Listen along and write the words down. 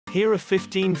Here are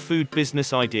 15 food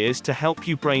business ideas to help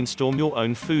you brainstorm your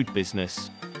own food business.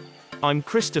 I'm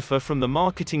Christopher from the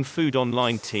Marketing Food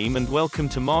Online team, and welcome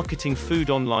to Marketing Food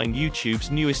Online, YouTube's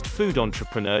newest food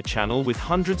entrepreneur channel with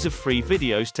hundreds of free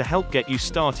videos to help get you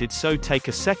started. So take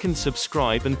a second,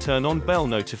 subscribe and turn on bell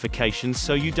notifications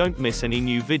so you don't miss any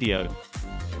new video.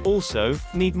 Also,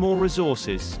 need more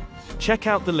resources? Check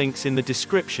out the links in the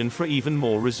description for even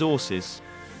more resources.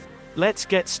 Let's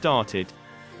get started.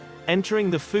 Entering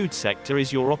the food sector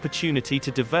is your opportunity to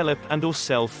develop and/or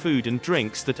sell food and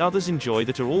drinks that others enjoy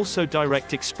that are also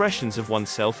direct expressions of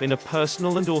oneself in a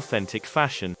personal and authentic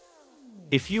fashion.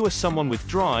 If you are someone with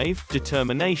drive,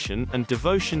 determination, and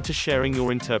devotion to sharing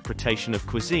your interpretation of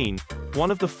cuisine, one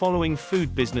of the following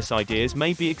food business ideas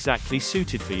may be exactly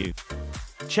suited for you.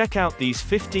 Check out these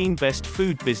 15 best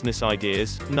food business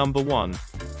ideas. Number 1.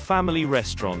 Family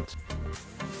restaurant.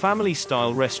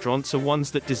 Family-style restaurants are ones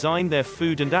that design their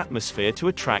food and atmosphere to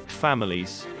attract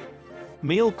families.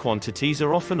 Meal quantities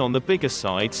are often on the bigger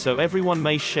side, so everyone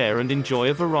may share and enjoy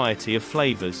a variety of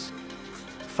flavors.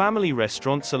 Family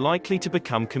restaurants are likely to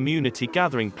become community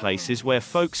gathering places where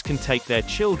folks can take their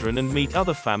children and meet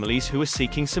other families who are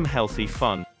seeking some healthy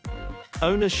fun.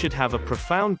 Owners should have a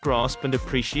profound grasp and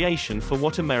appreciation for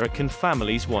what American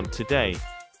families want today.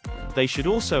 They should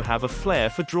also have a flair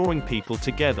for drawing people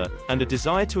together, and a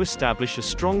desire to establish a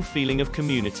strong feeling of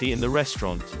community in the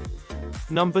restaurant.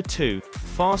 Number 2.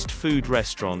 Fast food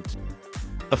restaurant.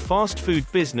 A fast food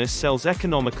business sells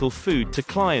economical food to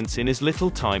clients in as little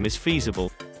time as feasible.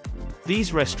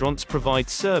 These restaurants provide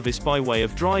service by way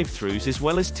of drive-thrus as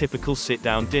well as typical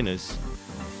sit-down dinners.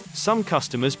 Some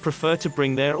customers prefer to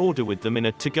bring their order with them in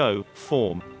a to-go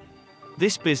form.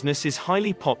 This business is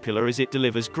highly popular as it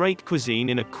delivers great cuisine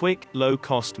in a quick,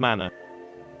 low-cost manner.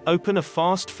 Open a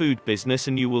fast food business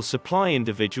and you will supply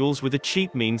individuals with a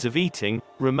cheap means of eating,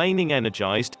 remaining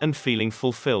energized, and feeling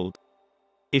fulfilled.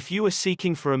 If you are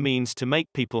seeking for a means to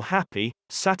make people happy,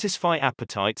 satisfy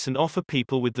appetites, and offer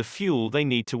people with the fuel they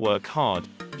need to work hard,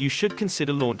 you should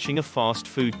consider launching a fast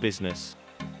food business.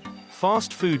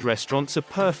 Fast food restaurants are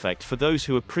perfect for those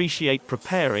who appreciate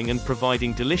preparing and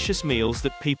providing delicious meals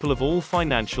that people of all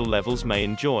financial levels may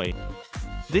enjoy.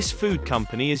 This food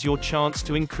company is your chance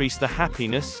to increase the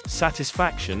happiness,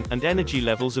 satisfaction, and energy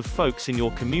levels of folks in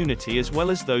your community as well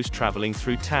as those traveling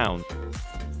through town.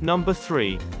 Number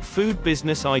 3. Food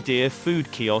business idea.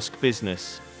 Food kiosk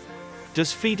business.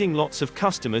 Does feeding lots of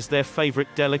customers their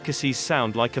favorite delicacies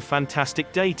sound like a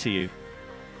fantastic day to you?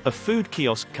 A food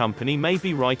kiosk company may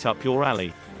be right up your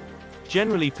alley.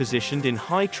 Generally positioned in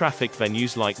high-traffic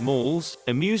venues like malls,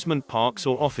 amusement parks,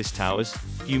 or office towers,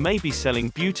 you may be selling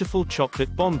beautiful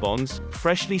chocolate bonbons,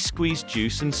 freshly squeezed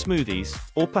juice and smoothies,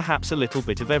 or perhaps a little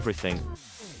bit of everything.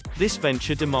 This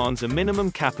venture demands a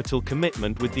minimum capital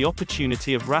commitment with the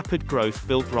opportunity of rapid growth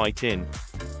built right in.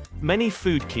 Many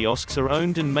food kiosks are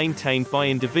owned and maintained by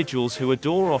individuals who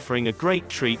adore offering a great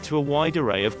treat to a wide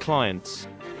array of clients.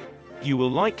 You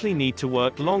will likely need to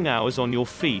work long hours on your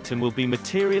feet and will be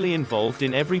materially involved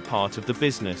in every part of the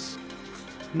business.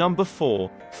 Number 4.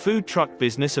 Food truck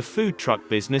business. A food truck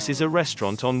business is a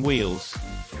restaurant on wheels.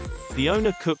 The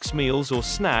owner cooks meals or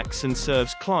snacks and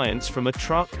serves clients from a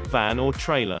truck, van, or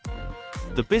trailer.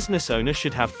 The business owner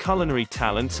should have culinary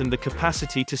talents and the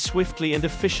capacity to swiftly and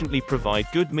efficiently provide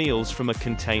good meals from a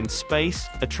contained space,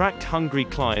 attract hungry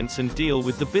clients, and deal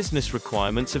with the business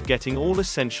requirements of getting all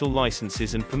essential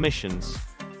licenses and permissions.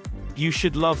 You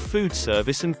should love food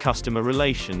service and customer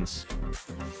relations.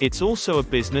 It's also a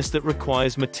business that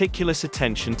requires meticulous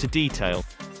attention to detail.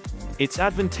 It's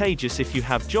advantageous if you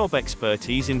have job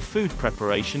expertise in food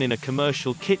preparation in a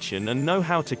commercial kitchen and know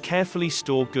how to carefully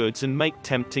store goods and make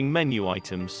tempting menu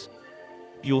items.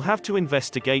 You'll have to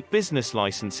investigate business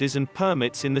licenses and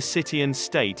permits in the city and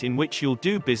state in which you'll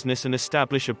do business and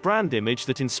establish a brand image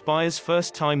that inspires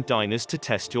first-time diners to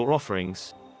test your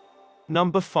offerings.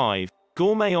 Number 5.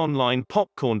 Gourmet online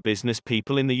popcorn business.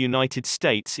 People in the United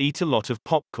States eat a lot of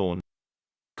popcorn.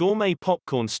 Gourmet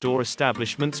popcorn store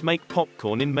establishments make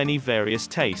popcorn in many various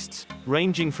tastes,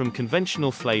 ranging from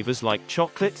conventional flavors like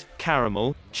chocolate,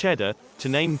 caramel, cheddar, to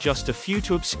name just a few,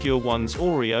 to obscure ones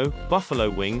Oreo, buffalo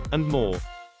wing, and more.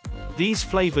 These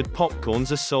flavored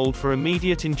popcorns are sold for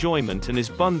immediate enjoyment and as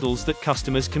bundles that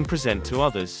customers can present to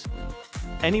others.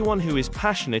 Anyone who is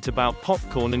passionate about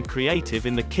popcorn and creative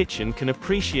in the kitchen can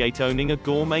appreciate owning a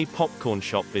gourmet popcorn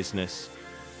shop business.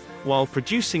 While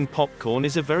producing popcorn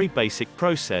is a very basic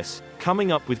process,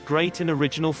 coming up with great and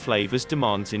original flavors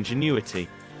demands ingenuity.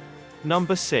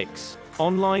 Number 6.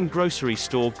 Online grocery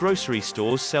store. Grocery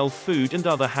stores sell food and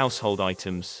other household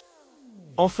items.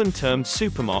 Often termed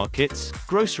supermarkets,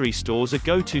 grocery stores are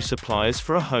go-to suppliers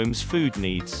for a home's food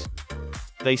needs.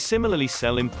 They similarly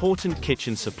sell important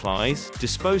kitchen supplies,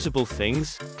 disposable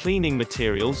things, cleaning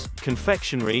materials,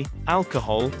 confectionery,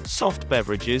 alcohol, soft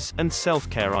beverages, and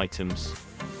self-care items.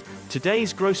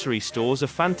 Today's grocery stores are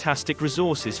fantastic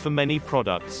resources for many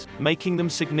products, making them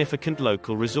significant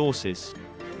local resources.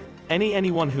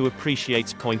 Anyone who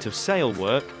appreciates point-of-sale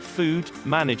work, food,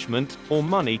 management, or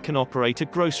money can operate a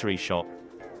grocery shop.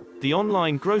 The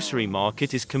online grocery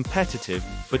market is competitive,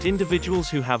 but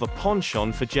individuals who have a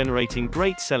penchant for generating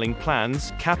great selling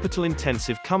plans,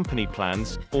 capital-intensive company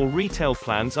plans, or retail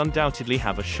plans undoubtedly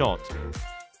have a shot.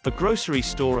 A grocery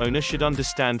store owner should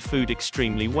understand food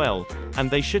extremely well,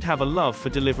 and they should have a love for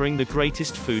delivering the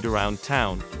greatest food around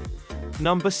town.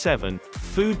 Number 7.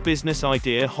 Food business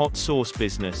idea: hot sauce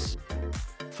business.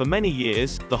 For many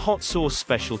years, the hot sauce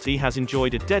specialty has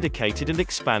enjoyed a dedicated and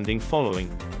expanding following.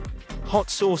 Hot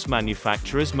sauce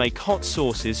manufacturers make hot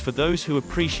sauces for those who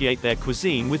appreciate their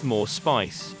cuisine with more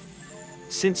spice.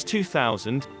 Since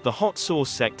 2000, the hot sauce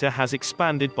sector has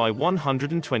expanded by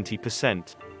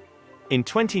 120%. In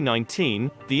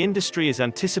 2019, the industry is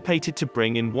anticipated to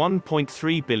bring in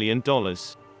 $1.3 billion.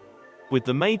 With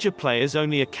the major players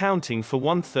only accounting for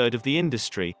 1/3 of the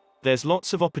industry, there's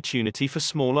lots of opportunity for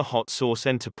smaller hot sauce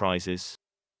enterprises.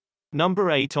 Number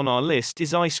 8 on our list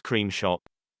is ice cream shop.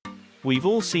 We've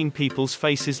all seen people's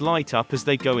faces light up as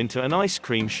they go into an ice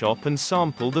cream shop and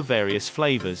sample the various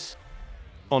flavors.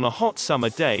 On a hot summer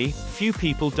day, few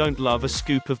people don't love a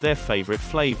scoop of their favorite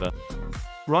flavor.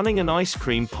 Running an ice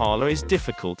cream parlor is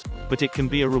difficult, but it can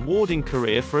be a rewarding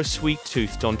career for a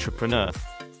sweet-toothed entrepreneur.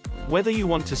 Whether you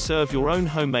want to serve your own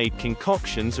homemade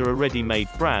concoctions or a ready-made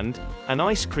brand, an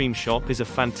ice cream shop is a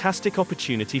fantastic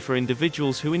opportunity for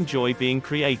individuals who enjoy being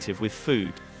creative with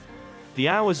food. The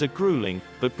hours are grueling,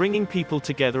 but bringing people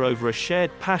together over a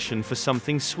shared passion for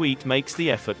something sweet makes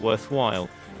the effort worthwhile.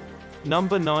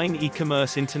 Number 9.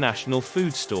 Ecommerce International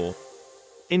Food Store.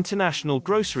 International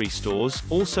grocery stores,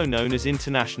 also known as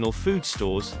international food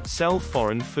stores, sell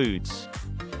foreign foods.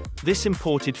 This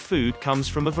imported food comes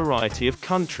from a variety of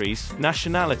countries,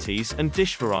 nationalities, and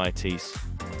dish varieties.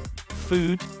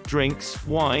 Food, drinks,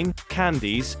 wine,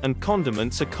 candies, and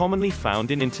condiments are commonly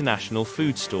found in international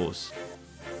food stores.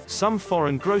 Some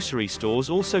foreign grocery stores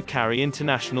also carry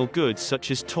international goods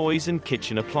such as toys and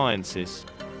kitchen appliances.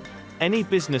 Any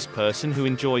business person who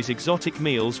enjoys exotic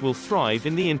meals will thrive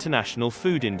in the international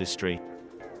food industry.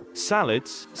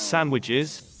 Salads,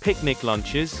 sandwiches, picnic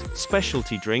lunches,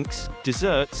 specialty drinks,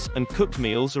 desserts, and cooked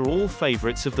meals are all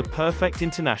favorites of the perfect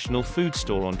international food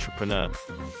store entrepreneur.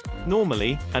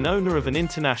 Normally, an owner of an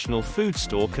international food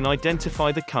store can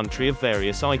identify the country of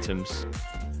various items.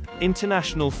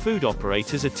 International food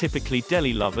operators are typically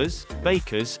deli lovers,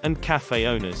 bakers, and cafe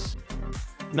owners.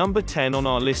 Number 10 on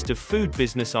our list of food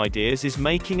business ideas is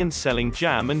making and selling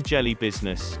jam and jelly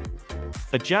business.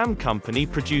 A jam company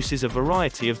produces a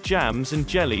variety of jams and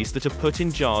jellies that are put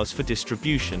in jars for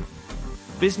distribution.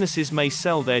 Businesses may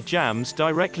sell their jams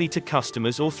directly to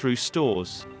customers or through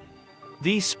stores.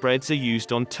 These spreads are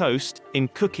used on toast, in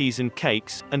cookies and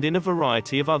cakes, and in a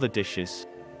variety of other dishes.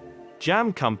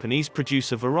 Jam companies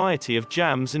produce a variety of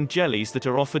jams and jellies that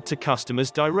are offered to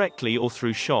customers directly or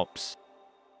through shops.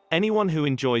 Anyone who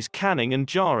enjoys canning and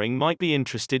jarring might be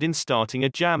interested in starting a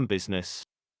jam business.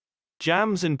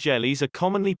 Jams and jellies are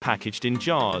commonly packaged in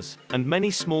jars, and many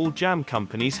small jam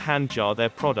companies hand jar their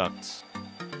products.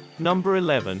 Number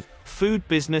 11. Food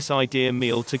business idea: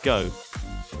 meal to go.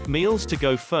 Meals to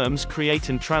go firms create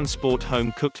and transport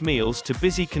home-cooked meals to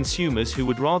busy consumers who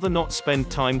would rather not spend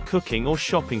time cooking or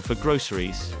shopping for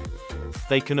groceries.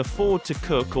 They can afford to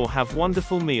cook or have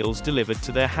wonderful meals delivered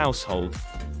to their household.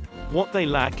 What they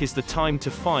lack is the time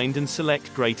to find and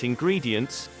select great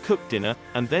ingredients, cook dinner,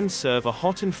 and then serve a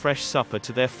hot and fresh supper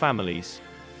to their families.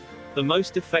 The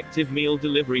most effective meal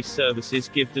delivery services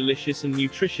give delicious and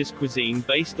nutritious cuisine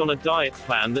based on a diet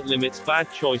plan that limits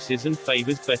bad choices and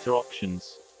favors better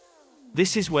options.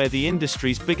 This is where the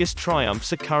industry's biggest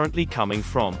triumphs are currently coming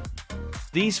from.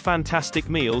 These fantastic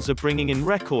meals are bringing in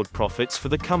record profits for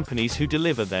the companies who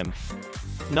deliver them.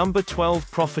 Number 12.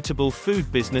 Profitable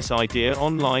food business idea: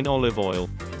 online olive oil.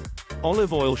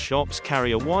 Olive oil shops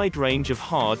carry a wide range of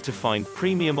hard-to-find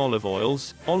premium olive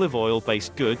oils, olive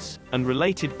oil-based goods, and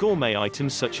related gourmet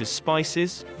items such as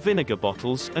spices, vinegar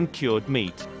bottles, and cured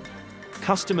meat.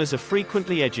 Customers are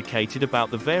frequently educated about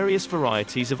the various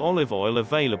varieties of olive oil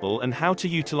available and how to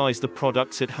utilize the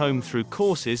products at home through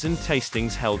courses and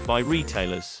tastings held by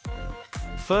retailers.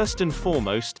 First and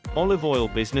foremost, olive oil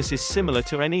business is similar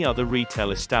to any other retail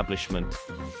establishment.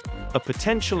 A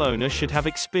potential owner should have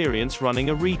experience running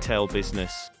a retail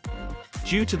business.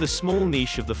 Due to the small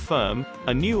niche of the firm,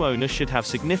 a new owner should have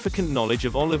significant knowledge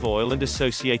of olive oil and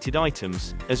associated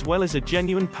items, as well as a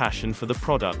genuine passion for the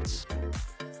products.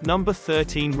 Number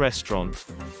 13. Restaurant.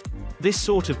 This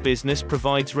sort of business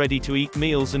provides ready-to-eat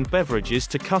meals and beverages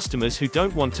to customers who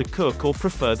don't want to cook or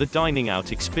prefer the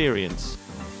dining-out experience.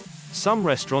 Some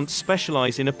restaurants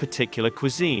specialize in a particular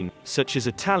cuisine, such as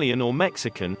Italian or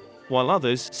Mexican, while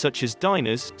others, such as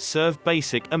diners, serve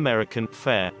basic American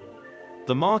fare.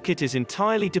 The market is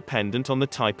entirely dependent on the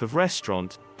type of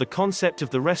restaurant, the concept of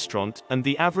the restaurant, and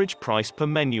the average price per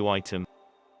menu item.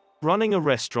 Running a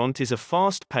restaurant is a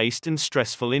fast-paced and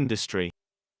stressful industry.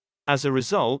 As a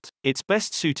result, it's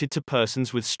best suited to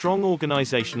persons with strong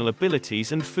organizational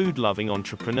abilities and food-loving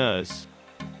entrepreneurs.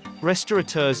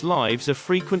 Restaurateurs' lives are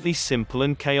frequently simple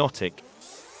and chaotic.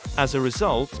 As a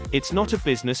result, it's not a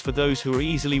business for those who are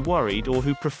easily worried or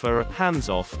who prefer a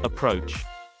hands-off approach.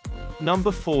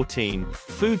 Number 14.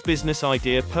 Food business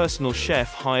idea. Personal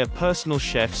chef. Hire personal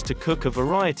chefs to cook a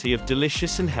variety of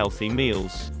delicious and healthy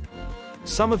meals.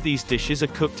 Some of these dishes are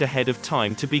cooked ahead of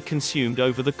time to be consumed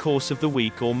over the course of the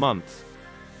week or month.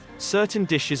 Certain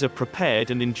dishes are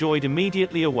prepared and enjoyed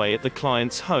immediately away at the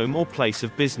client's home or place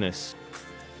of business.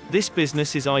 This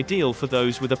business is ideal for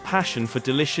those with a passion for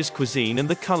delicious cuisine and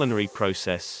the culinary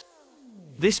process.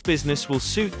 This business will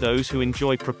suit those who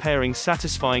enjoy preparing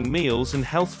satisfying meals and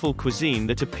healthful cuisine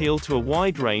that appeal to a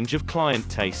wide range of client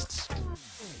tastes.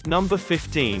 Number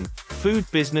 15. Food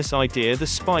business idea. The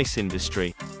spice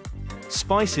industry.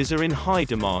 Spices are in high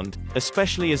demand,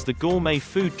 especially as the gourmet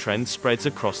food trend spreads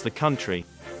across the country.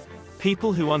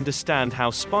 People who understand how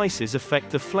spices affect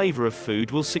the flavor of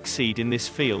food will succeed in this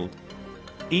field.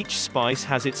 Each spice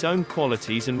has its own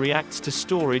qualities and reacts to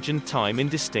storage and time in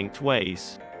distinct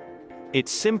ways.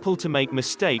 It's simple to make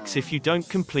mistakes if you don't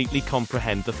completely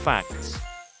comprehend the facts.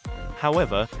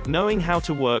 However, knowing how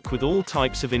to work with all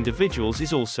types of individuals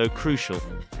is also crucial.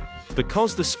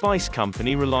 Because the spice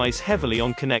company relies heavily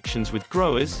on connections with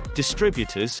growers,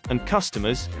 distributors, and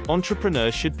customers,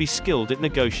 entrepreneurs should be skilled at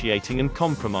negotiating and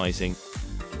compromising.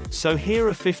 So here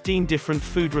are 15 different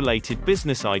food-related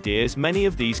business ideas. Many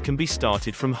of these can be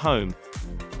started from home.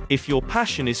 If your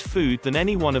passion is food, then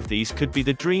any one of these could be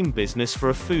the dream business for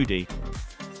a foodie.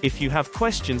 If you have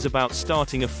questions about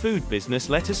starting a food business,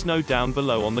 let us know down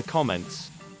below on the comments.